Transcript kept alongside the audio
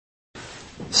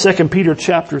2 Peter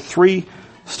chapter 3,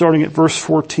 starting at verse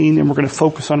 14, and we're going to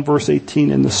focus on verse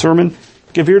 18 in the sermon.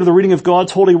 Give ear to the reading of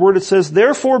God's holy word. It says,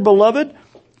 "Therefore, beloved,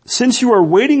 since you are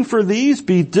waiting for these,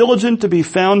 be diligent to be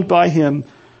found by him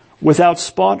without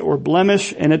spot or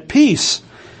blemish and at peace.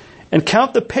 And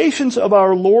count the patience of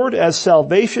our Lord as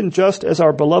salvation, just as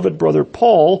our beloved brother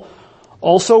Paul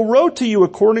also wrote to you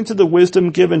according to the wisdom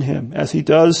given him, as he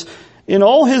does in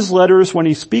all his letters when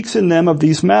he speaks in them of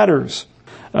these matters.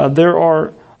 There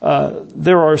are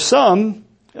some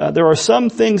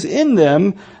things in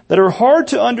them that are hard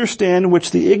to understand,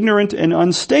 which the ignorant and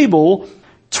unstable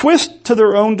twist to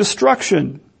their own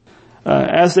destruction,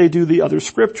 as they do the other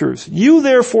scriptures. You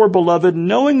therefore, beloved,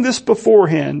 knowing this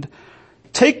beforehand,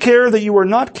 take care that you are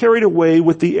not carried away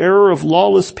with the error of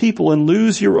lawless people and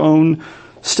lose your own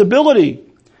stability,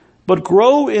 but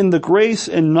grow in the grace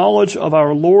and knowledge of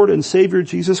our Lord and Savior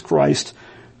Jesus Christ.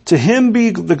 To him be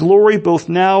the glory both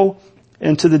now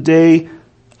and to the day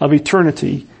of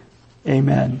eternity.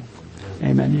 Amen."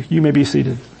 Amen. You may be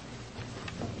seated.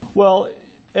 Well,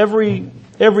 every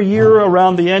year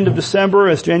around the end of December,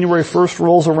 as January 1st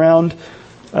rolls around,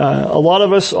 a lot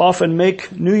of us often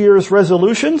make New Year's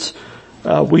resolutions.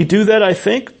 We do that,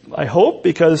 I hope,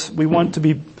 because we want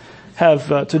to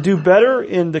to do better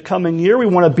in the coming year. We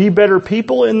want to be better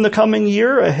people in the coming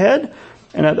year ahead,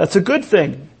 and that's a good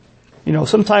thing. You know,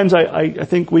 sometimes I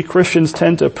think we Christians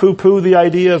tend to poo-poo the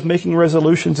idea of making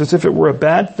resolutions as if it were a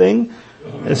bad thing,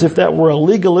 as if that were a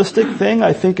legalistic thing.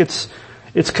 I think it's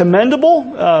commendable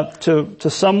to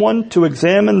someone to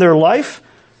examine their life,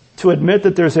 to admit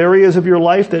that there's areas of your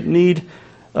life that need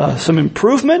some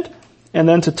improvement, and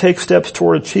then to take steps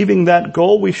toward achieving that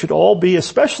goal. We should all be,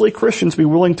 especially Christians, be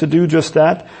willing to do just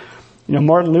that. You know,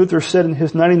 Martin Luther said in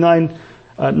his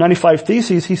 95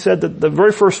 Theses, he said that the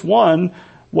very first one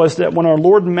was that when our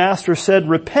Lord and Master said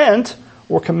repent,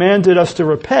 or commanded us to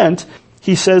repent,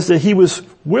 he says that he was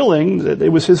willing, that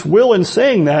it was his will in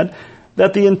saying that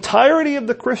the entirety of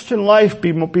the Christian life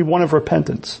be one of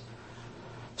repentance.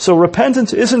 So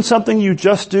repentance isn't something you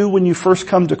just do when you first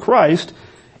come to Christ.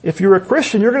 If you're a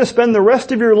Christian, you're going to spend the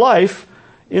rest of your life,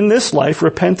 in this life,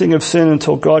 repenting of sin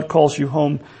until God calls you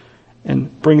home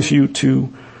and brings you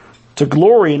to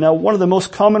glory. Now, one of the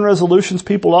most common resolutions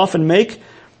people often make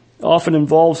often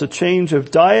involves a change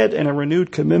of diet and a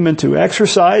renewed commitment to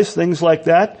exercise, things like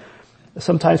that.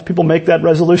 Sometimes people make that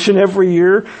resolution every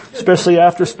year, especially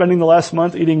after spending the last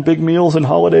month eating big meals and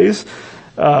holidays.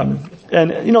 And,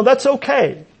 you know, that's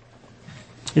okay.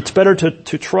 It's better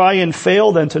to try and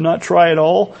fail than to not try at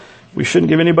all. We shouldn't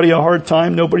give anybody a hard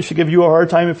time. Nobody should give you a hard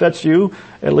time if that's you.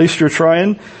 At least you're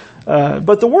trying.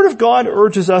 But the Word of God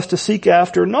urges us to seek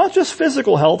after not just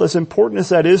physical health, as important as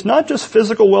that is, not just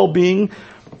physical well-being,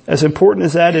 as important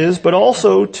as that is, but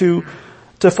also to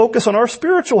focus on our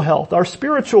spiritual health, our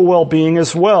spiritual well-being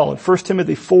as well. In 1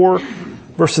 Timothy 4,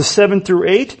 verses 7 through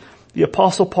 8, the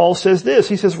Apostle Paul says this.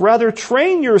 He says, "Rather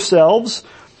train yourselves,"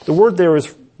 the word there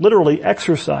is literally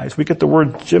exercise. We get the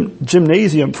word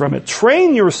gymnasium from it.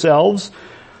 "Train yourselves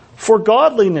for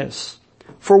godliness.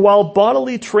 For while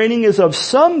bodily training is of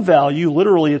some value,"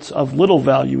 literally it's of little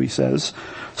value, he says,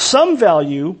 "some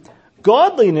value,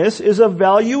 godliness is of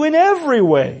value in every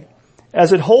way,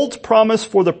 as it holds promise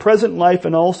for the present life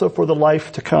and also for the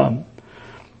life to come."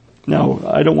 Now,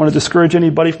 I don't want to discourage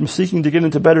anybody from seeking to get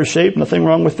into better shape. Nothing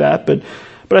wrong with that. But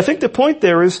I think the point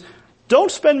there is, don't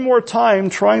spend more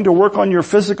time trying to work on your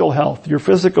physical health, your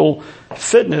physical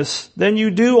fitness, than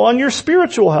you do on your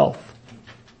spiritual health.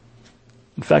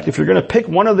 In fact, if you're going to pick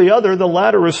one or the other, the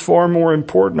latter is far more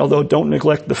important, although don't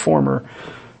neglect the former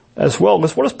as well.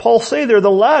 Because what does Paul say there?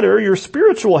 The latter, your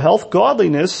spiritual health,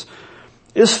 godliness,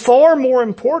 is far more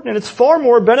important and it's far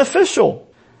more beneficial.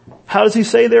 How does he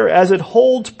say there? As it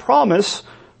holds promise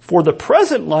for the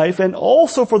present life and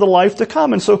also for the life to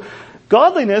come. And so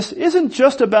godliness isn't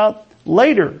just about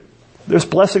later. There's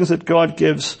blessings that God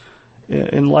gives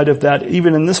in light of that,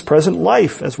 even in this present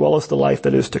life, as well as the life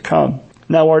that is to come.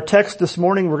 Now, our text this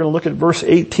morning, we're going to look at verse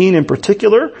 18 in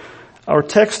particular. Our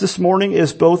text this morning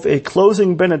is both a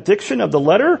closing benediction of the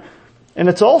letter, and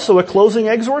it's also a closing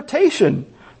exhortation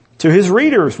to his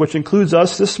readers, which includes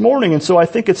us this morning. And so I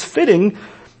think it's fitting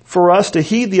for us to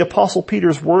heed the Apostle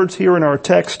Peter's words here in our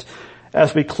text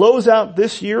as we close out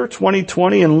this year,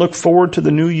 2020, and look forward to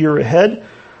the new year ahead.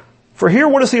 For here,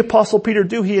 what does the Apostle Peter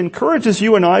do? He encourages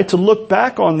you and I to look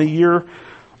back on the year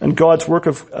and God's work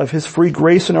of his free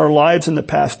grace in our lives in the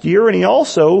past year. And he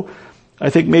also,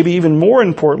 I think maybe even more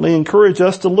importantly, encourages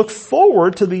us to look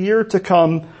forward to the year to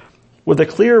come with a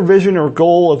clear vision or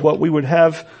goal of what we would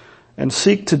have and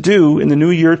seek to do in the new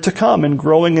year to come and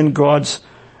growing in God's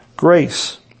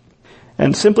grace.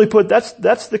 And simply put,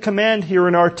 that's the command here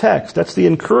in our text. That's the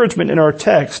encouragement in our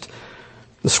text.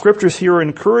 The scriptures here are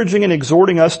encouraging and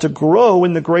exhorting us to grow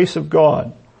in the grace of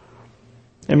God.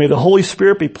 And may the Holy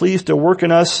Spirit be pleased to work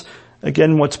in us,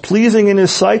 again, what's pleasing in His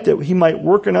sight, that He might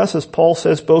work in us, as Paul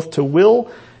says, both to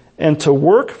will and to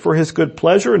work for His good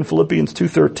pleasure in Philippians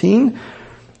 2:13.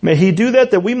 May He do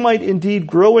that we might indeed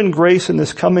grow in grace in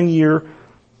this coming year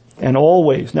and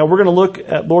always. Now we're going to look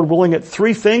at, Lord willing, at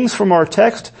three things from our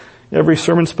text. Every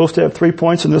sermon's supposed to have 3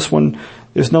 points, and this one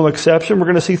is no exception. We're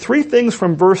going to see three things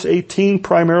from verse 18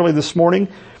 primarily this morning.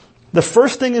 The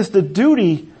first thing is the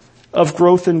duty of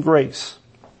growth in grace.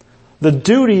 The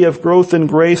duty of growth in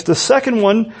grace. The second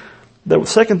thing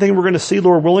we're going to see,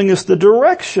 Lord willing, is the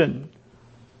direction.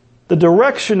 The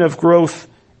direction of growth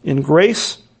in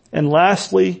grace. And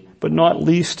lastly, but not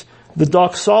least, the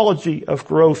doxology of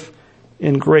growth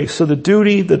in grace. So the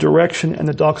duty, the direction, and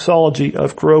the doxology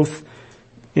of growth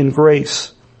in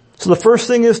grace. So the first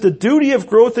thing is the duty of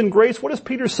growth in grace. What does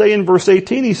Peter say in verse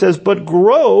 18? He says, but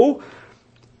grow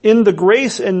in the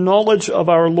grace and knowledge of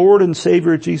our Lord and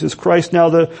Savior Jesus Christ.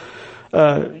 Now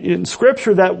in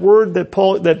Scripture, that word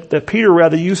that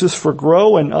Peter uses for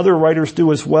grow, and other writers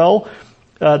do as well,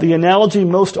 the analogy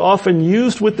most often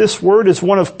used with this word is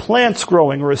one of plants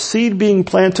growing, or a seed being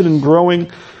planted and growing.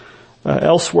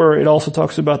 Elsewhere, it also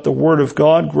talks about the Word of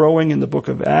God growing in the book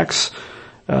of Acts.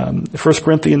 1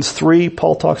 Corinthians 3,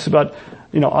 Paul talks about,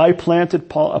 I planted,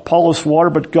 Apollos water,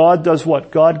 but God does what?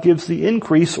 God gives the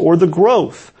increase or the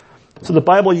growth. So the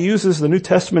Bible the New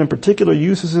Testament in particular,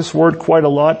 uses this word quite a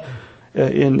lot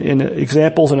in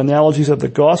examples and analogies of the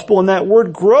gospel. And that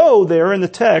word grow there in the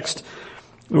text,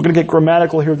 we're going to get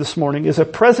grammatical here this morning, is a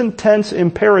present tense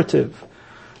imperative.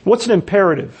 What's an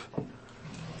imperative?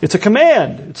 It's a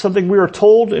command. It's something we are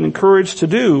told and encouraged to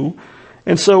do.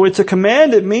 And so it's a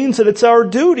command. It means that it's our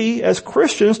duty as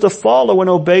Christians to follow and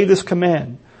obey this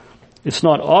command. It's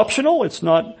not optional. It's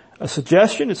not a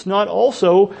suggestion. It's not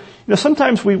also,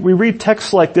 sometimes we read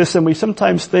texts like this and we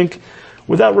sometimes think,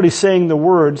 without really saying the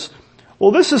words,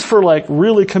 well, this is for like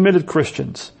really committed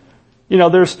Christians.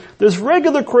 There's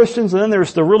regular Christians and then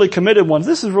there's the really committed ones.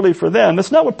 This is really for them.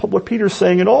 That's not what Peter's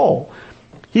saying at all.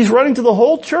 He's writing to the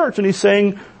whole church and he's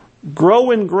saying,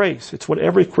 grow in grace. It's what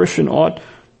every Christian ought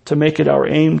to make it our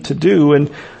aim to do.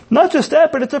 And not just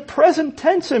that, but it's a present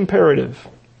tense imperative.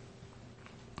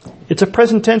 It's a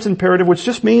present tense imperative, which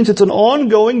just means it's an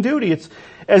ongoing duty. It's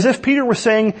as if Peter were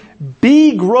saying,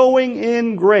 be growing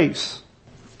in grace.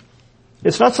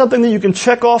 It's not something that you can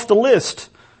check off the list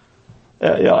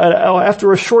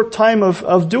after a short time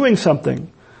of doing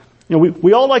something.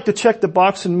 We all like to check the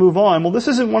box and move on. Well, this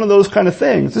isn't one of those kind of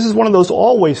things. This is one of those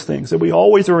always things that we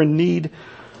always are in need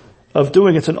of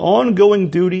doing. It's an ongoing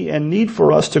duty and need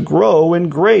for us to grow in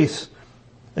grace.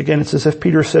 Again, it's as if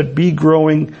Peter said, be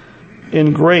growing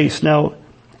in grace. Now,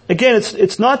 again,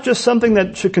 it's not just something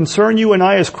that should concern you and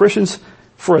I as Christians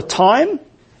for a time.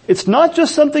 It's not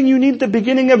just something you need at the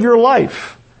beginning of your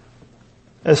life.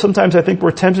 As sometimes I think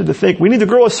we're tempted to think, we need to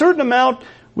grow a certain amount,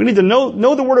 we need to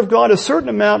know the Word of God a certain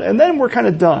amount, and then we're kind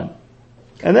of done.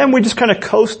 And then we just kind of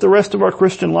coast the rest of our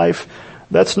Christian life.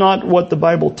 That's not what the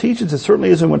Bible teaches. It certainly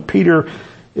isn't what Peter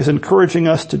is encouraging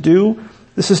us to do.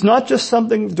 This is not just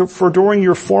something for during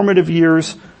your formative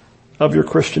years of your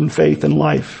Christian faith and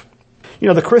life.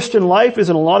 The Christian life is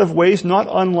in a lot of ways not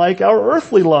unlike our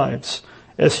earthly lives.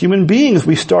 As human beings,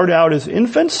 we start out as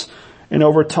infants, and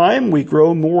over time we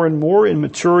grow more and more in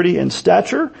maturity and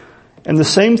stature. And the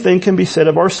same thing can be said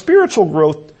of our spiritual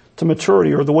growth to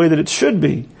maturity, or the way that it should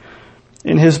be.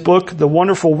 In his book, The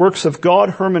Wonderful Works of God,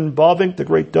 Herman Bavinck, the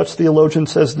great Dutch theologian,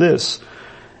 says this: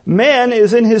 man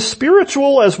is in his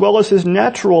spiritual as well as his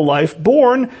natural life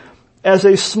born as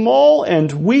a small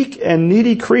and weak and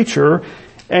needy creature,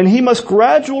 and he must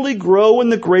gradually grow in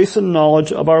the grace and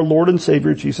knowledge of our Lord and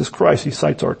Savior Jesus Christ. He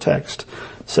cites our text,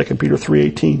 2 Peter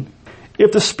 3:18.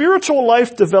 If the spiritual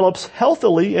life develops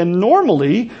healthily and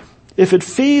normally, if it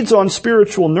feeds on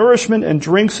spiritual nourishment and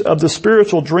drinks of the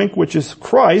spiritual drink which is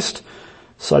Christ,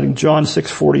 citing John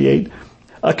 6:48,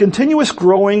 a continuous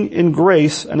growing in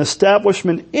grace, an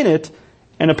establishment in it,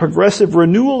 and a progressive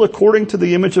renewal according to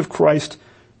the image of Christ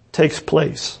takes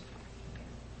place.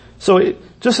 So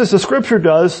just as the Scripture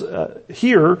does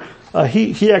here,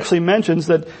 he actually mentions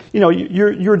that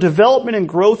your development and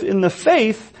growth in the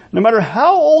faith, no matter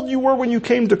how old you were when you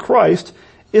came to Christ,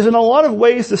 is in a lot of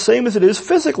ways the same as it is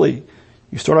physically.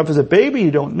 You start off as a baby,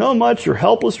 you don't know much, you're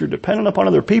helpless, you're dependent upon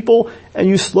other people, and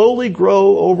you slowly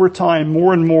grow over time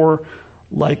more and more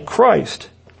like Christ.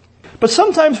 But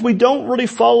sometimes we don't really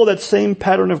follow that same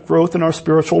pattern of growth in our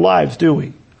spiritual lives, do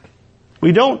we?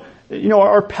 We don't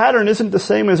our pattern isn't the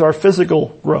same as our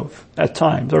physical growth at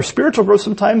times. Our spiritual growth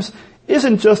sometimes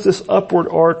isn't just this upward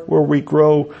arc where we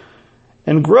grow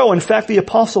and grow. In fact, the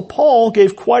Apostle Paul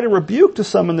gave quite a rebuke to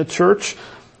some in the church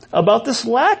about this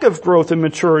lack of growth and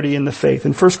maturity in the faith.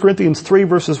 In 1 Corinthians 3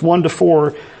 verses 1 to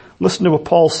 4, listen to what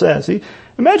Paul says.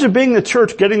 Imagine being in the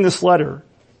church, getting this letter,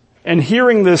 and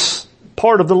hearing this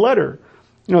part of the letter.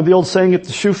 The old saying, if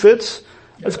the shoe fits.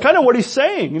 That's kind of what he's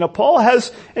saying. Paul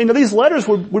has, these letters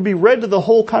would be read to the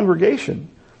whole congregation.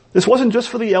 This wasn't just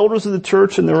for the elders of the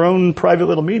church in their own private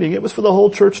little meeting. It was for the whole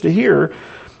church to hear.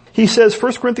 He says,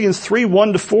 1 Corinthians 3,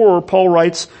 1 to 4, Paul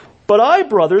writes, "But I,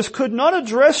 brothers, could not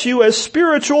address you as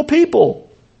spiritual people."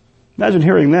 Imagine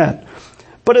hearing that.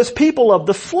 "But as people of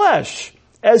the flesh,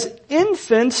 as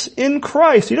infants in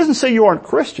Christ." He doesn't say you aren't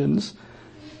Christians,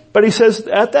 but he says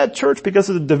at that church, because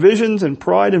of the divisions and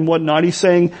pride and whatnot, he's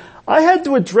saying, I had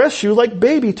to address you like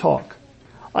baby talk.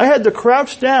 I had to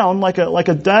crouch down like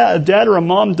a dad or a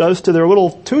mom does to their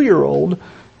little 2-year-old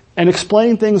and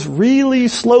explain things really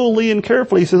slowly and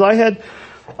carefully. He says, I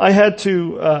had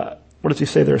to, what does he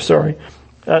say there? Sorry.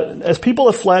 As people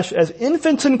of flesh, as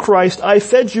infants in Christ, I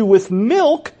fed you with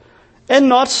milk and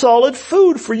not solid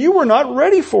food, for you were not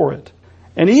ready for it.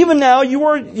 And even now you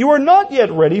are not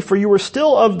yet ready, for you are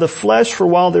still of the flesh, for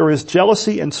while there is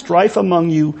jealousy and strife among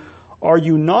you, are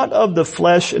you not of the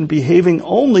flesh and behaving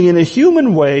only in a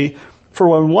human way? For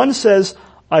when one says,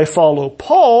 I follow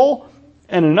Paul,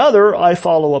 and another, I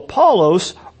follow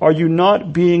Apollos, are you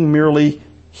not being merely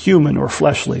human or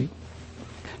fleshly?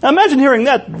 Now imagine hearing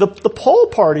that. The Paul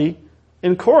party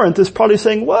in Corinth is probably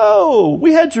saying, whoa,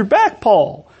 we had your back,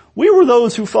 Paul. We were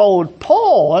those who followed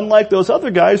Paul, unlike those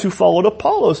other guys who followed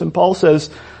Apollos. And Paul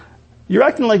says, you're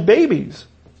acting like babies.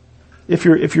 If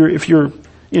you're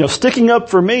sticking up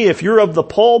for me, if you're of the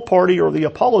Paul party or the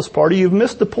Apollos party, you've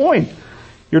missed the point.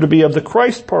 You're to be of the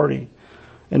Christ party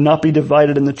and not be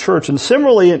divided in the church. And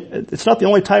similarly, it's not the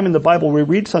only time in the Bible we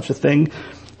read such a thing.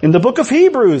 In the book of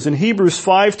Hebrews, in Hebrews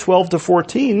 5, 12 to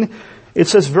 14, it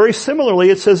says very similarly,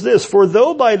 it says this, for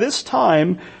though by this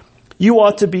time you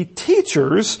ought to be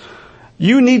teachers,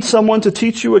 you need someone to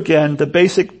teach you again the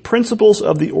basic principles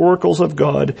of the oracles of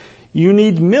God. You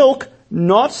need milk,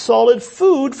 not solid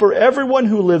food, for everyone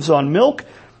who lives on milk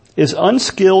is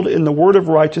unskilled in the word of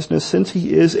righteousness, since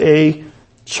he is a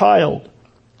child.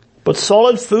 But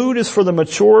solid food is for the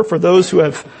mature, for those who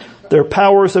have their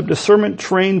powers of discernment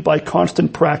trained by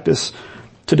constant practice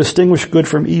to distinguish good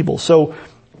from evil. So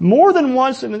more than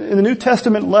once in the New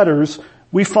Testament letters,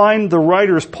 we find the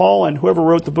writers, Paul and whoever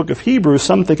wrote the book of Hebrews,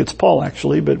 some think it's Paul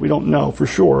actually, but we don't know for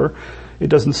sure. It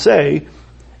doesn't say.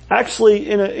 Actually,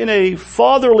 in a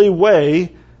fatherly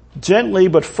way, gently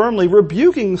but firmly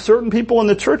rebuking certain people in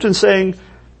the church and saying,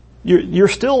 you're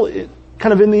still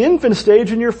kind of in the infant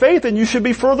stage in your faith and you should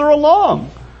be further along.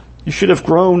 You should have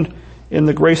grown in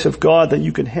the grace of God that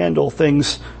you can handle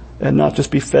things and not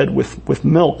just be fed with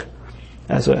milk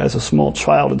as a small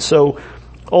child. And so,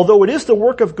 although it is the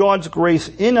work of God's grace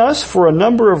in us for a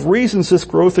number of reasons, this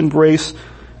growth in grace,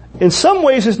 in some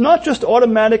ways is not just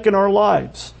automatic in our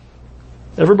lives.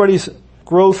 Everybody's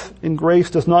growth in grace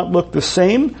does not look the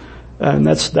same, and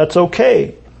that's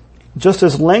okay. Just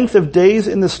as length of days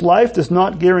in this life does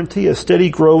not guarantee a steady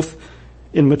growth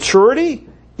in maturity,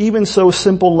 even so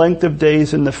simple length of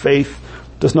days in the faith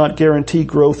does not guarantee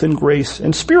growth in grace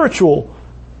and spiritual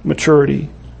maturity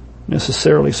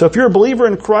necessarily. So if you're a believer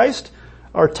in Christ,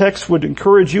 our text would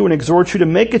encourage you and exhort you to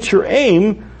make it your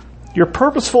aim, your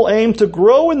purposeful aim, to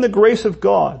grow in the grace of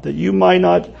God, that you might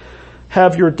not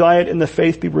have your diet in the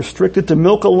faith be restricted to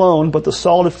milk alone, but the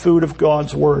solid food of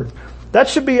God's Word. That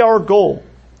should be our goal,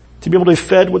 to be able to be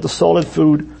fed with the solid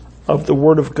food of the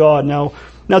Word of God. Now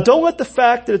don't let the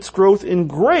fact that it's growth in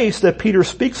grace that Peter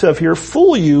speaks of here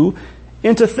fool you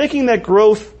into thinking that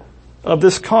growth of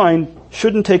this kind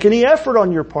shouldn't take any effort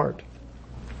on your part.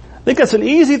 I think that's an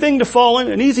easy thing to fall in,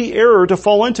 an easy error to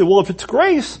fall into. Well, if it's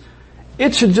grace,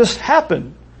 it should just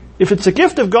happen. If it's a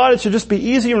gift of God, it should just be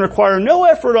easy and require no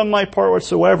effort on my part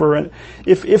whatsoever. And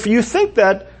if you think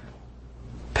that,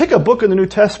 pick a book in the New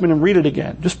Testament and read it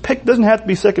again. Just pick, doesn't have to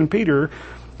be 2 Peter.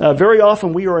 Very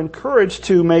often we are encouraged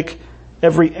to make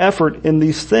every effort in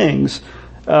these things.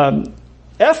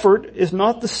 Effort is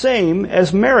not the same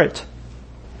as merit.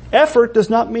 Effort does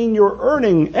not mean you're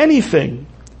earning anything.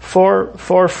 Far,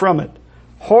 far from it.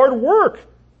 Hard work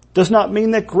does not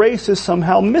mean that grace is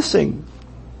somehow missing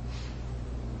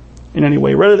in any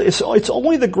way. Rather, it's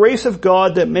only the grace of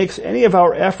God that makes any of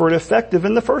our effort effective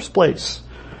in the first place.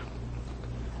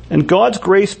 And God's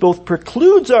grace both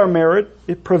precludes our merit,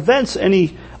 it prevents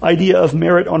any idea of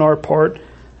merit on our part,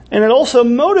 And it also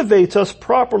motivates us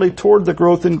properly toward the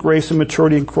growth in grace and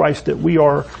maturity in Christ that we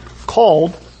are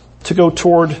called to go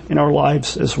toward in our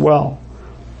lives as well.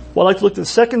 Well, I'd like to look at the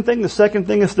second thing. The second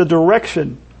thing is the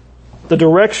direction. The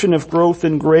direction of growth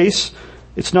in grace.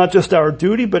 It's not just our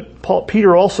duty, but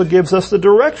Peter also gives us the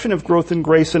direction of growth in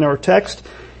grace in our text.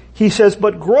 He says,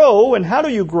 but grow, and how do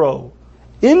you grow?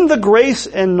 In the grace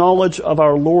and knowledge of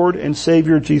our Lord and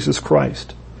Savior Jesus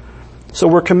Christ. So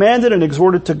we're commanded and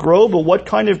exhorted to grow, but what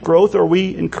kind of growth are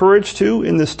we encouraged to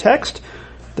in this text?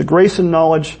 The grace and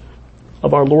knowledge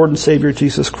of our Lord and Savior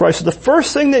Jesus Christ. So the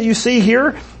first thing that you see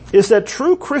here is that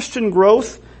true Christian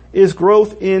growth is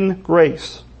growth in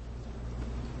grace.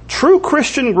 True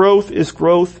Christian growth is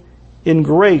growth in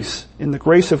grace, in the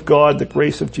grace of God, the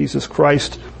grace of Jesus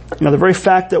Christ. Now, the very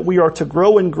fact that we are to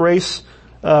grow in grace,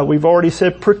 we've already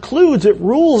said, precludes, it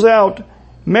rules out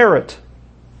merit.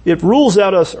 It rules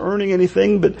out us earning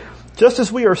anything, but just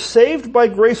as we are saved by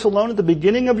grace alone at the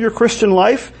beginning of your Christian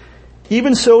life,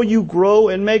 even so you grow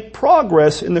and make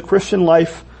progress in the Christian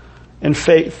life and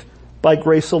faith by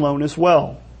grace alone as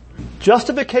well.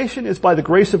 Justification is by the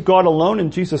grace of God alone in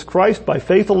Jesus Christ, by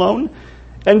faith alone.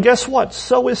 And guess what?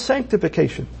 So is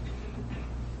sanctification.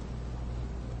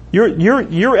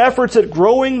 Your efforts at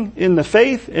growing in the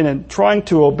faith and in trying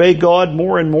to obey God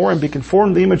more and more and be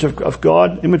conformed to the image of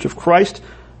God, image of Christ,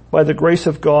 by the grace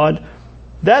of God,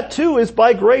 that too is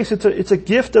by grace. It's a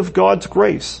gift of God's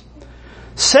grace.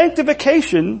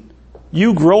 Sanctification,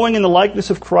 you growing in the likeness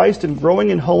of Christ and growing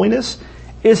in holiness,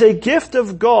 is a gift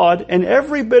of God and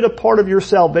every bit a part of your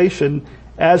salvation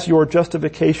as your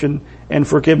justification and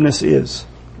forgiveness is.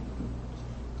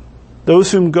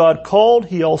 Those whom God called,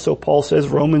 he also, Paul says,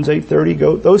 Romans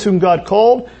 8:30, those whom God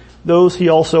called, those he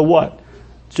also what?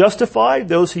 Justified.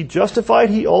 Those he justified,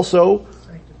 he also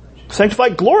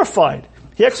sanctified, glorified.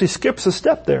 He actually skips a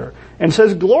step there and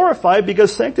says glorified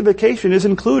because sanctification is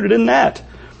included in that.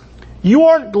 You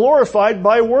aren't glorified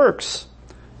by works.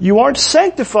 You aren't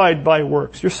sanctified by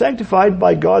works. You're sanctified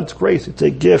by God's grace. It's a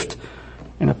gift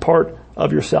and a part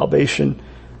of your salvation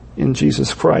in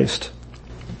Jesus Christ.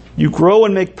 You grow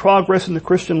and make progress in the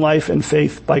Christian life and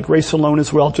faith by grace alone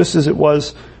as well, just as it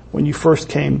was when you first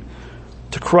came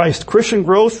to Christ. Christian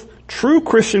growth, true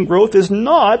Christian growth, is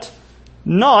not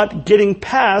getting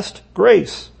past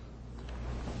grace.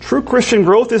 True Christian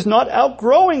growth is not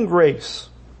outgrowing grace.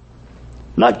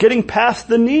 Not getting past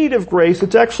the need of grace.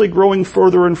 It's actually growing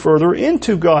further and further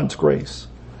into God's grace.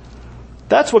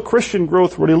 That's what Christian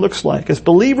growth really looks like. As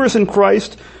believers in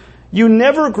Christ, you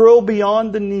never grow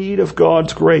beyond the need of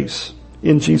God's grace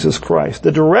in Jesus Christ.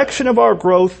 The direction of our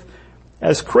growth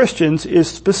as Christians is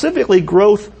specifically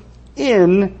growth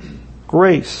in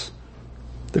grace.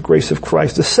 The grace of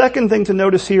Christ. The second thing to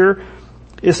notice here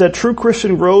is that true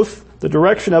Christian growth, the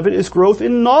direction of it, is growth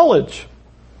in knowledge.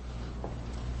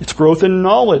 It's growth in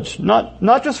knowledge.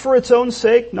 Not just for its own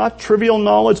sake, not trivial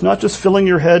knowledge, not just filling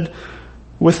your head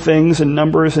with things and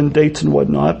numbers and dates and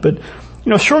whatnot, but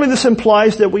surely this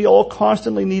implies that we all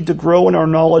constantly need to grow in our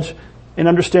knowledge and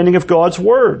understanding of God's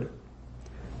Word.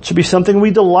 It should be something we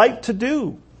delight to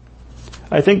do.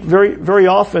 I think very, very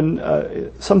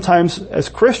often, sometimes as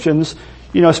Christians,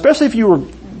 especially if you were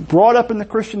brought up in the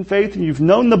Christian faith and you've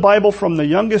known the Bible from the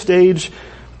youngest age,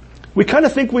 we kind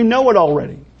of think we know it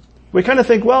already. We kind of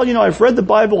think, well, I've read the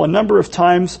Bible a number of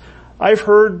times. I've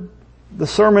heard the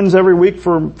sermons every week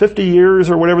for 50 years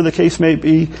or whatever the case may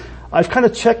be. I've kind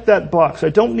of checked that box.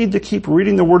 I don't need to keep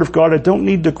reading the Word of God. I don't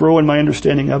need to grow in my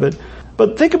understanding of it.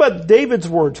 But think about David's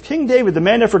words. King David, the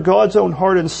man after God's own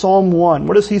heart, in Psalm 1.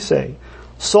 What does he say?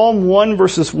 Psalm 1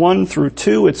 verses 1 through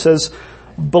 2. It says,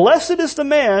 blessed is the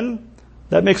man,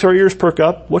 that makes our ears perk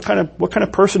up. What kind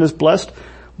of person is blessed?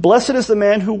 Blessed is the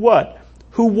man who what?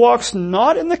 Who walks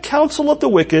not in the counsel of the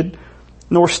wicked,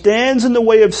 nor stands in the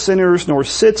way of sinners, nor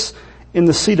sits in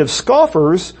the seat of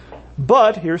scoffers,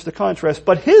 but, here's the contrast,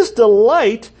 but his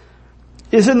delight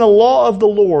is in the law of the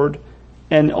Lord,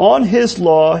 and on his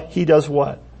law he does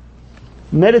what?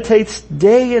 Meditates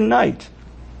day and night.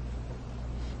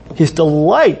 His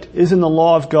delight is in the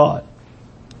law of God.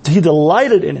 He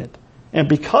delighted in it. And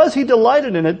because he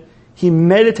delighted in it, he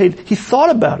meditated, he thought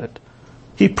about it.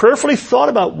 He prayerfully thought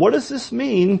about, what does this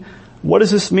mean? What does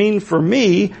this mean for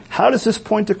me? How does this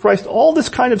point to Christ? All this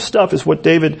kind of stuff is what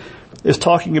David is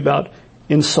talking about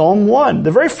in Psalm 1.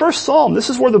 The very first Psalm. This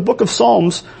is where the book of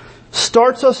Psalms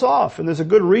starts us off, and there's a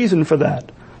good reason for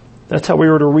that. That's how we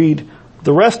were to read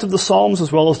the rest of the Psalms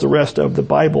as well as the rest of the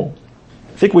Bible.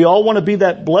 I think we all want to be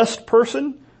that blessed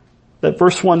person that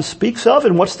verse 1 speaks of,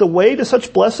 and what's the way to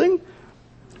such blessing?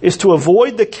 is to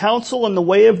avoid the counsel and the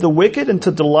way of the wicked and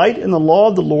to delight in the law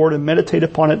of the Lord and meditate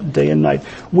upon it day and night.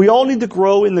 We all need to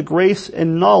grow in the grace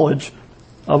and knowledge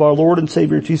of our Lord and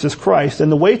Savior Jesus Christ.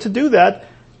 And the way to do that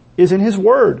is in His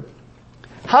Word.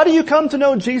 How do you come to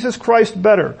know Jesus Christ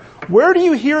better? Where do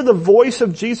you hear the voice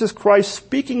of Jesus Christ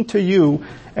speaking to you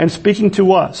and speaking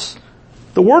to us?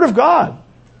 The Word of God.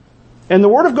 And the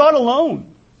Word of God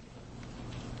alone.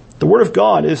 The Word of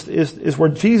God is where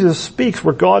Jesus speaks,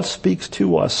 where God speaks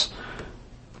to us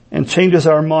and changes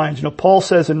our minds. Paul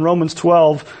says in Romans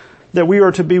 12 that we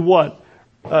are to be what?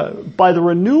 By the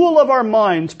renewal of our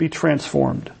minds be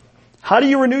transformed. How do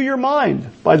you renew your mind?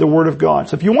 By the Word of God.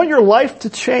 So if you want your life to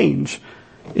change,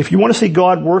 if you want to see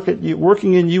God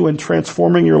working in you and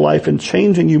transforming your life and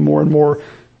changing you more and more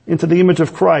into the image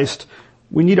of Christ,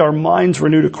 we need our minds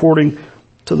renewed according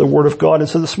to the Word of God. And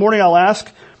so this morning I'll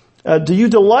ask, do you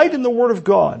delight in the Word of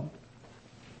God?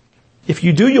 If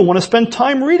you do, you'll want to spend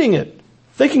time reading it,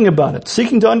 thinking about it,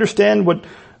 seeking to understand what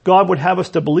God would have us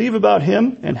to believe about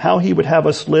Him and how He would have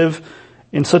us live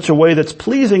in such a way that's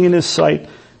pleasing in His sight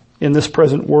in this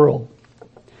present world.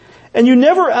 And you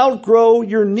never outgrow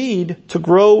your need to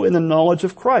grow in the knowledge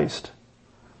of Christ.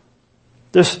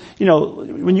 There's,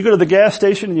 when you go to the gas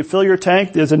station and you fill your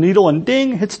tank, there's a needle and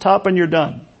ding, hits top and you're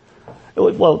done.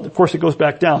 Well, of course it goes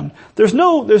back down. There's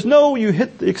no you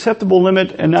hit the acceptable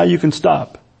limit and now you can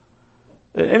stop.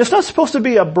 And it's not supposed to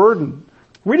be a burden.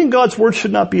 Reading God's Word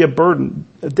should not be a burden.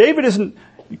 David isn't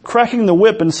cracking the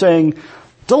whip and saying,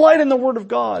 delight in the Word of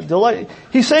God.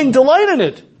 He's saying delight in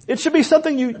it. It should be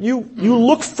something you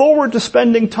look forward to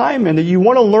spending time in, that you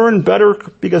want to learn better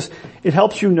because it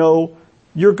helps you know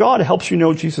your God. It helps you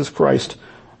know Jesus Christ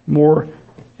more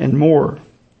and more.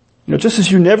 Just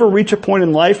as you never reach a point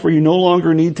in life where you no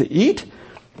longer need to eat,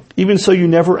 even so you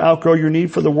never outgrow your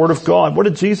need for the Word of God. What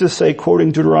did Jesus say,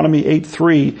 quoting Deuteronomy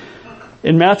 8:3?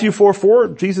 In Matthew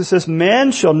 4:4, Jesus says,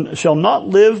 man shall not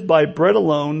live by bread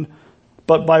alone,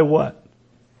 but by what?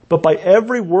 But by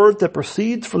every word that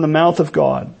proceeds from the mouth of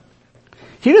God.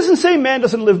 He doesn't say man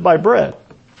doesn't live by bread.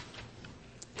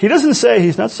 He doesn't say,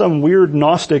 he's not some weird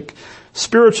Gnostic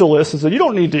spiritualist and said, you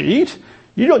don't need to eat.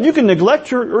 You can neglect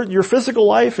your physical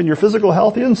life and your physical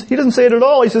health. He doesn't say it at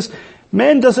all. He says,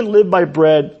 man doesn't live by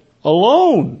bread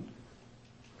alone,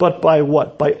 but by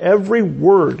what? By every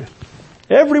word.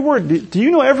 Every word. Do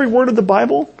you know every word of the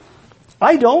Bible?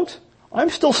 I don't. I'm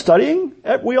still studying.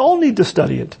 We all need to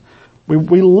study it.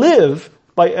 We live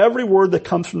by every word that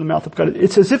comes from the mouth of God.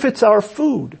 It's as if it's our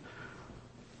food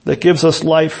that gives us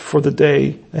life for the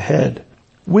day ahead.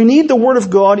 We need the Word of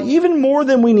God even more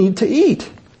than we need to eat.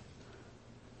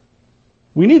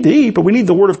 We need to eat, but we need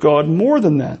the Word of God more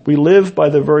than that. We live by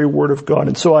the very Word of God.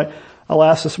 And so I'll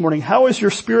ask this morning, how is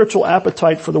your spiritual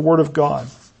appetite for the Word of God?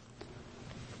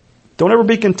 Don't ever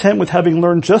be content with having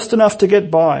learned just enough to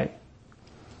get by.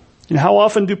 And how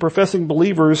often do professing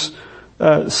believers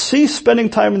cease spending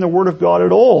time in the Word of God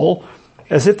at all,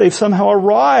 as if they've somehow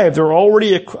arrived or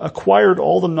already acquired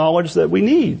all the knowledge that we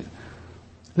need?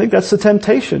 I think that's the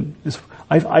temptation.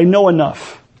 I know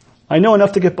enough. I know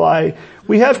enough to get by.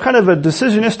 We have kind of a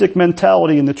decisionistic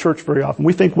mentality in the church very often.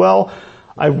 We think, well,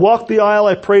 I've walked the aisle,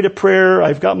 I prayed a prayer,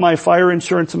 I've got my fire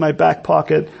insurance in my back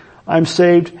pocket, I'm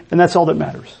saved, and that's all that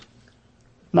matters.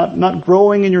 Not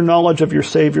growing in your knowledge of your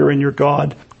Savior and your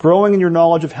God, growing in your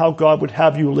knowledge of how God would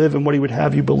have you live and what He would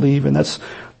have you believe, and that's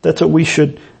what we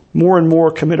should more and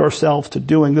more commit ourselves to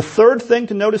doing. The third thing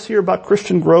to notice here about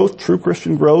Christian growth, true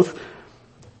Christian growth,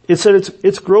 is that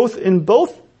it's growth in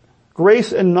both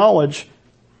grace and knowledge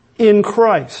in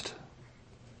Christ.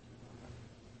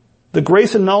 The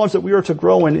grace and knowledge that we are to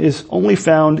grow in is only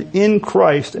found in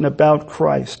Christ and about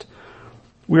Christ.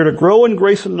 We are to grow in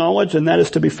grace and knowledge, and that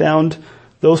is to be found,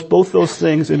 both those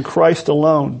things, in Christ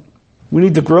alone. We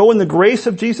need to grow in the grace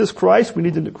of Jesus Christ. We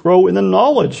need to grow in the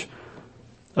knowledge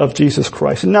of Jesus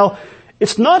Christ. And now,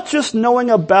 it's not just knowing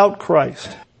about Christ.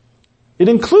 It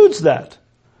includes that.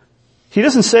 He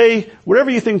doesn't say, whatever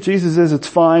you think Jesus is, it's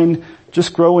fine,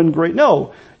 just grow in grace.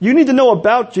 No, you need to know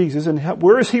about Jesus and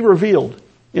where is He revealed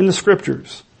in the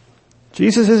Scriptures.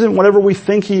 Jesus isn't whatever we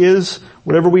think He is,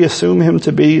 whatever we assume Him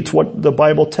to be. It's what the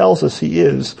Bible tells us He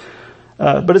is.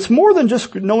 But it's more than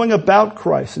just knowing about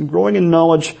Christ and growing in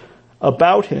knowledge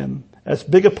about Him. As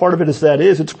big a part of it as that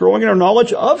is, it's growing in our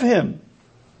knowledge of Him.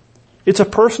 It's a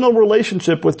personal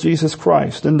relationship with Jesus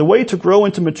Christ. And the way to grow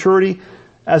into maturity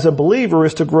as a believer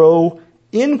is to grow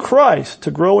in Christ,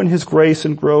 to grow in His grace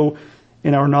and grow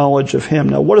in our knowledge of Him.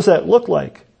 Now, what does that look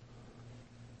like?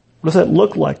 What does that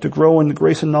look like, to grow in the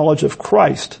grace and knowledge of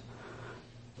Christ?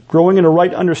 Growing in a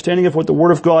right understanding of what the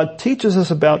Word of God teaches us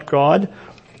about God,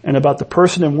 and about the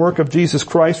person and work of Jesus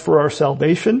Christ for our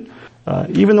salvation.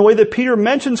 Even the way that Peter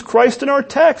mentions Christ in our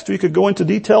text, we could go into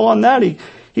detail on that.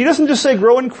 He doesn't just say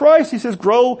grow in Christ, he says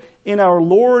grow in our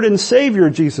Lord and Savior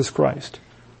Jesus Christ.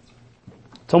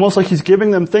 It's almost like he's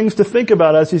giving them things to think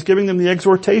about as he's giving them the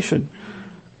exhortation.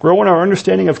 Grow in our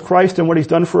understanding of Christ and what he's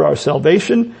done for our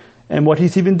salvation, and what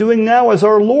he's even doing now as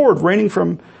our Lord, reigning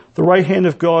from the right hand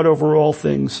of God over all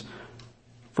things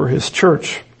for his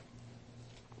church.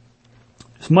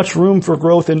 There's much room for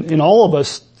growth in all of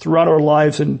us throughout our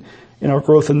lives and in our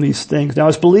growth in these things. Now,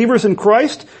 as believers in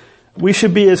Christ, we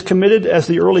should be as committed as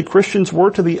the early Christians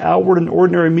were to the outward and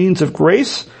ordinary means of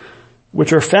grace,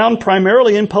 which are found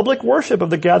primarily in public worship of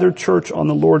the gathered church on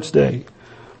the Lord's Day.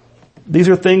 These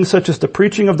are things such as the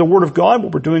preaching of the Word of God,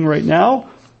 what we're doing right now,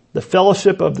 the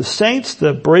fellowship of the saints,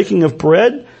 the breaking of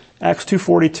bread, Acts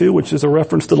 2:42, which is a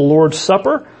reference to the Lord's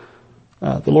Supper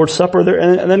there,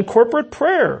 and then corporate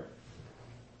prayer.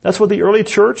 That's what the early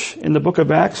church in the book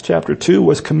of Acts chapter 2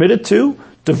 was committed to,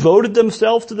 devoted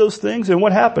themselves to those things, and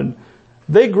what happened?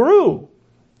 They grew.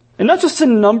 And not just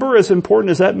in number, as important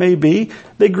as that may be,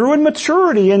 they grew in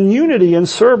maturity and unity and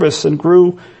service, and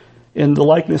grew in the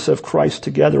likeness of Christ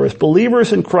together. As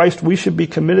believers in Christ, we should be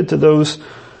committed to those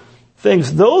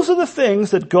things. Those are the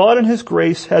things that God in his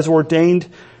grace has ordained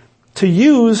to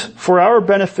use for our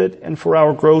benefit and for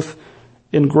our growth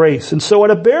in grace. And so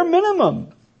at a bare minimum,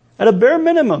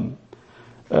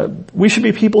 we should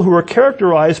be people who are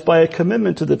characterized by a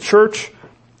commitment to the church,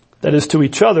 that is to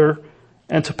each other,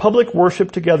 and to public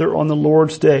worship together on the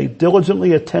Lord's Day,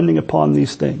 diligently attending upon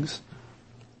these things.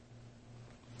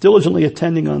 Diligently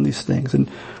attending on these things. And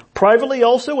privately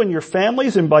also in your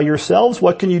families and by yourselves,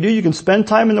 what can you do? You can spend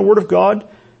time in the Word of God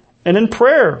and in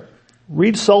prayer.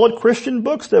 Read solid Christian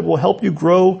books that will help you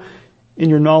grow in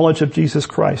your knowledge of Jesus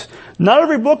Christ. Not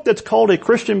every book that's called a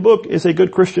Christian book is a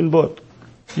good Christian book.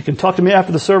 You can talk to me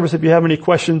after the service if you have any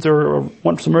questions or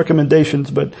want some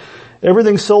recommendations, but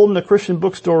everything sold in a Christian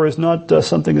bookstore is not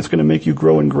something that's going to make you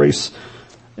grow in grace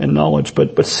and knowledge.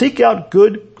 But seek out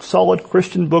good, solid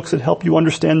Christian books that help you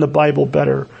understand the Bible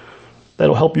better,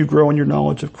 that'll help you grow in your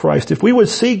knowledge of Christ. If we would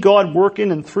see God work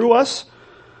in and through us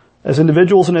as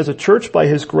individuals and as a church by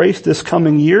his grace this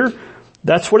coming year,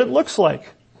 that's what it looks like.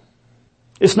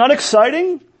 It's not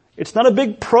exciting. It's not a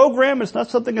big program. It's not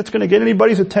something that's going to get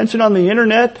anybody's attention on the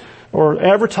internet or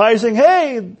advertising.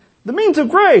 Hey, the means of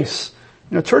grace.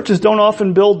 Churches don't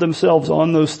often build themselves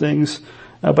on those things,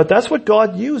 but that's what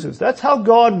God uses. That's how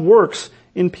God works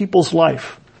in people's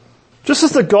life. Just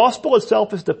as the gospel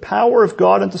itself is the power of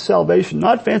God unto salvation,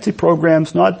 not fancy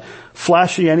programs, not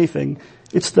flashy anything.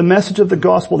 It's the message of the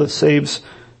gospel that saves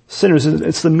sinners.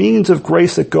 It's the means of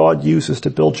grace that God uses to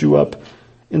build you up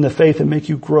in the faith and make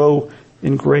you grow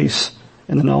in grace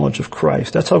and the knowledge of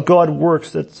Christ. That's how God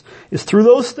works. It's through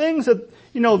those things that,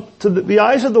 to the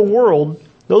eyes of the world,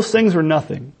 those things are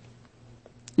nothing.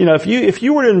 If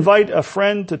you were to invite a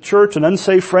friend to church, an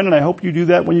unsafe friend, and I hope you do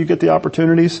that when you get the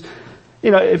opportunities,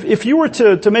 if you were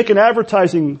to make an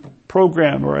advertising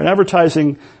program or an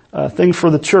advertising thing for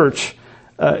the church,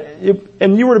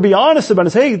 and you were to be honest about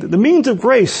it, hey, the means of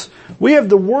grace, we have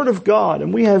the Word of God,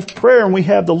 and we have prayer, and we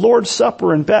have the Lord's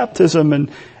Supper, and baptism,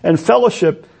 and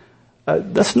fellowship,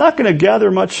 that's not going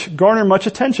to garner much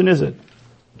attention, is it?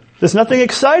 There's nothing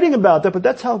exciting about that, but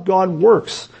that's how God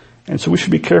works. And so we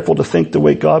should be careful to think the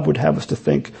way God would have us to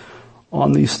think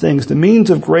on these things. The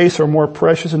means of grace are more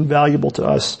precious and valuable to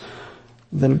us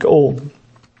than gold.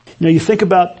 You think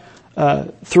about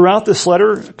throughout this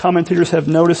letter, commentators have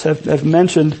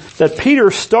mentioned that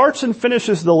Peter starts and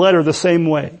finishes the letter the same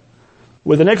way,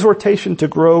 with an exhortation to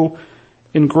grow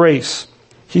in grace.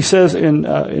 He says in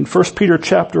 1 Peter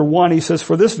chapter 1, he says,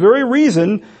 for this very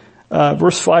reason,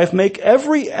 verse 5, make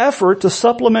every effort to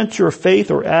supplement your faith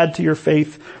or add to your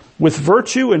faith with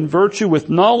virtue, and virtue with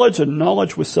knowledge, and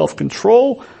knowledge with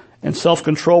self-control, and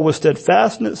self-control with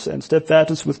steadfastness, and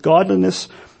steadfastness with godliness,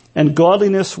 and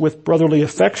godliness with brotherly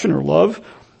affection or love,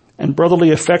 and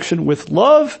brotherly affection with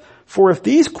love. For if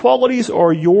these qualities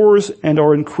are yours and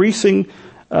are increasing,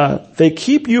 they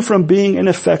keep you from being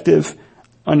ineffective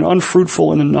and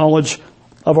unfruitful in the knowledge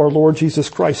of our Lord Jesus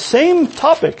Christ. Same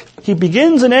topic. He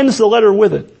begins and ends the letter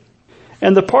with it.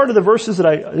 And the part of the verses that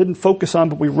I didn't focus on,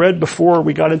 but we read before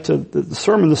we got into the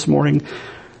sermon this morning,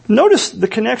 notice the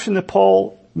connection that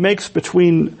Paul makes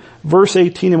between verse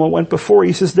 18 and what went before.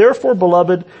 He says, therefore,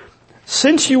 beloved,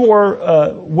 since you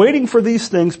are waiting for these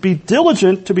things, be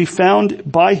diligent to be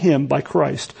found by him, by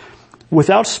Christ,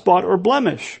 without spot or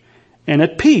blemish, and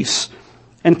at peace,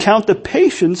 and count the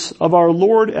patience of our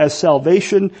Lord as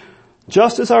salvation,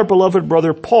 just as our beloved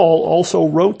brother Paul also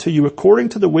wrote to you according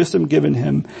to the wisdom given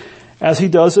him, as he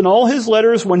does in all his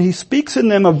letters when he speaks in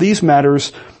them of these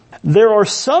matters, there are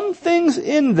some things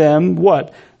in them,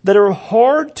 what? That are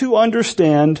hard to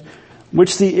understand,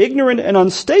 which the ignorant and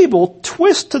unstable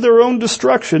twist to their own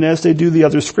destruction as they do the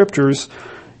other scriptures.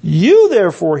 You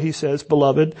therefore, he says,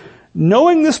 beloved,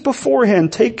 knowing this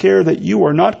beforehand, take care that you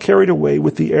are not carried away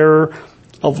with the error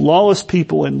of lawless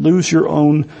people and lose your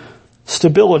own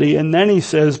stability. And then he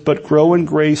says, but grow in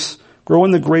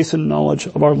the grace and knowledge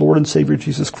of our Lord and Savior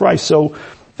Jesus Christ. So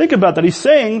think about that. He's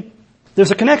saying there's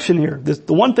a connection here.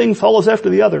 The one thing follows after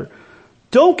the other.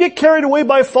 Don't get carried away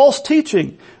by false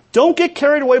teaching. Don't get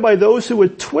carried away by those who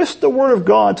would twist the word of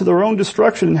God to their own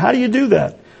destruction. And how do you do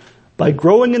that? By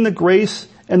growing in the grace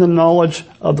and the knowledge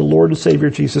of the Lord and Savior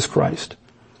Jesus Christ.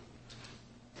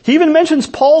 He even mentions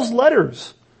Paul's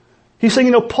letters. He's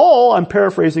saying, Paul, I'm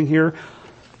paraphrasing here,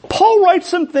 Paul writes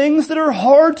some things that are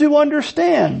hard to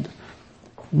understand.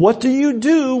 What do you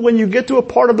do when you get to a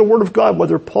part of the Word of God,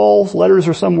 whether Paul's letters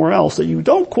or somewhere else, that you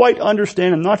don't quite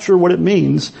understand and not sure what it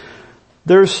means?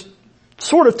 There's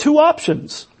sort of two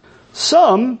options.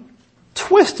 Some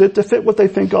twist it to fit what they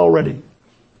think already.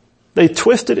 They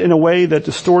twist it in a way that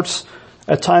distorts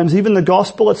at times even the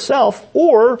gospel itself,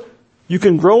 or you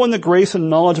can grow in the grace and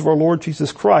knowledge of our Lord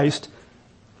Jesus Christ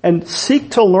and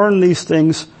seek to learn these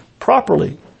things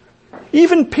properly.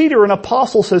 Even Peter, an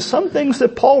apostle, says some things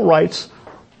that Paul writes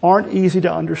aren't easy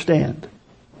to understand.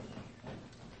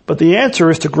 But the answer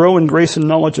is to grow in grace and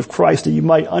knowledge of Christ, that you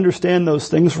might understand those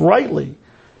things rightly,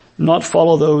 not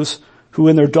follow those who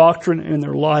in their doctrine and in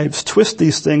their lives twist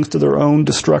these things to their own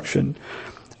destruction.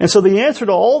 And so the answer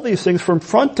to all these things from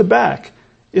front to back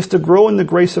is to grow in the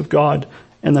grace of God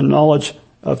and the knowledge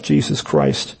of Jesus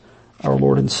Christ, our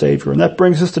Lord and Savior. And that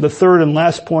brings us to the third and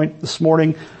last point this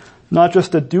morning. Not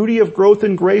just the duty of growth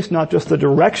in grace, not just the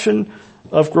direction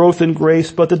of growth in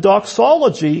grace, but the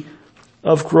doxology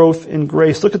of growth in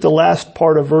grace. Look at the last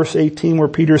part of verse 18 where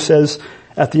Peter says,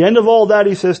 at the end of all that,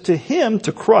 he says, to him,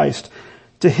 to Christ,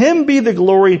 to him be the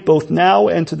glory both now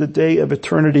and to the day of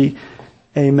eternity.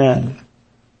 Amen.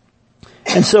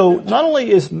 And so not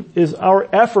only is our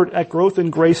effort at growth in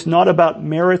grace not about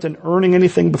merit and earning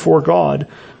anything before God,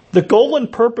 the goal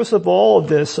and purpose of all of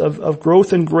this, of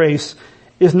growth in grace,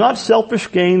 is not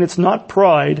selfish gain, it's not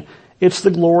pride, it's the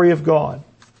glory of God.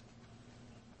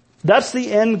 That's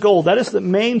the end goal. That is the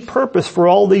main purpose for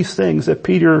all these things that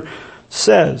Peter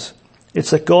says.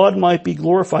 It's that God might be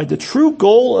glorified. The true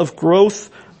goal of growth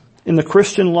in the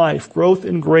Christian life, growth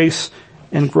in grace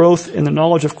and growth in the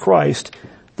knowledge of Christ,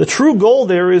 the true goal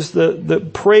there is the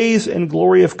praise and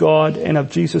glory of God and of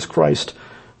Jesus Christ,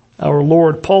 our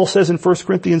Lord. Paul says in 1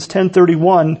 Corinthians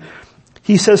 10:31,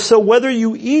 he says, so whether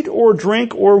you eat or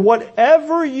drink or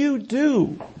whatever you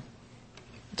do,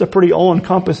 it's a pretty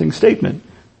all-encompassing statement.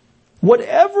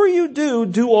 Whatever you do,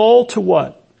 do all to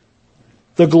what?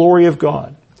 The glory of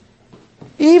God.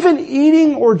 Even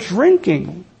eating or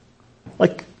drinking.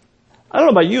 Like, I don't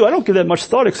know about you, I don't give that much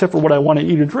thought except for what I want to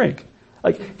eat or drink.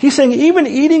 Like, he's saying even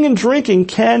eating and drinking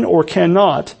can or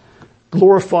cannot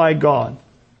glorify God.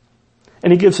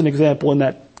 And he gives an example in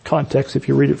that context if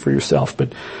you read it for yourself.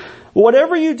 But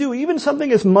whatever you do, even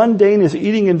something as mundane as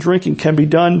eating and drinking can be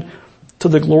done to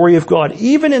the glory of God.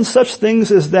 Even in such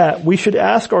things as that, we should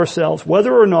ask ourselves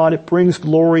whether or not it brings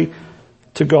glory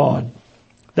to God.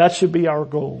 That should be our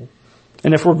goal.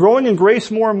 And if we're growing in grace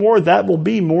more and more, that will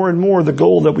be more and more the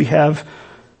goal that we have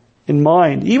in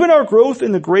mind. Even our growth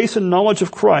in the grace and knowledge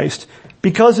of Christ,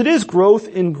 because it is growth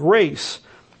in grace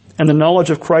and the knowledge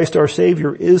of Christ our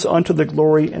Savior, is unto the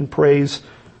glory and praise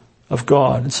of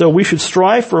God. And so we should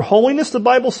strive for holiness, the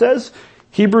Bible says.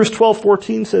 Hebrews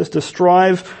 12:14 says to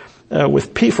strive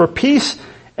for peace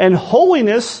and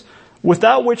holiness,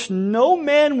 without which no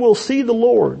man will see the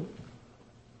Lord.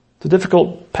 It's a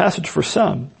difficult passage for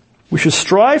some. We should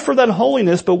strive for that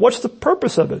holiness, but what's the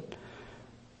purpose of it?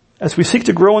 As we seek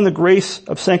to grow in the grace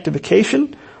of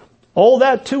sanctification, all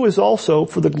that too is also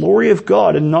for the glory of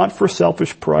God and not for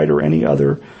selfish pride or any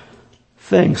other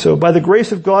thing. So by the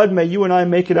grace of God, may you and I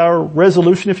make it our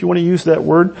resolution, if you want to use that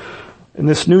word, in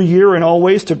this new year and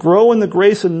always, to grow in the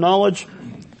grace and knowledge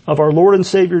of our Lord and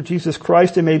Savior Jesus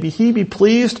Christ, and may He be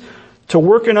pleased to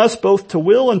work in us both to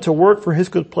will and to work for His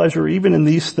good pleasure, even in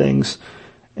these things.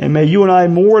 And may you and I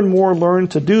more and more learn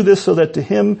to do this so that to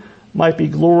Him might be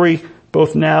glory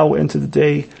both now and to the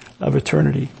day of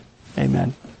eternity.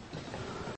 Amen.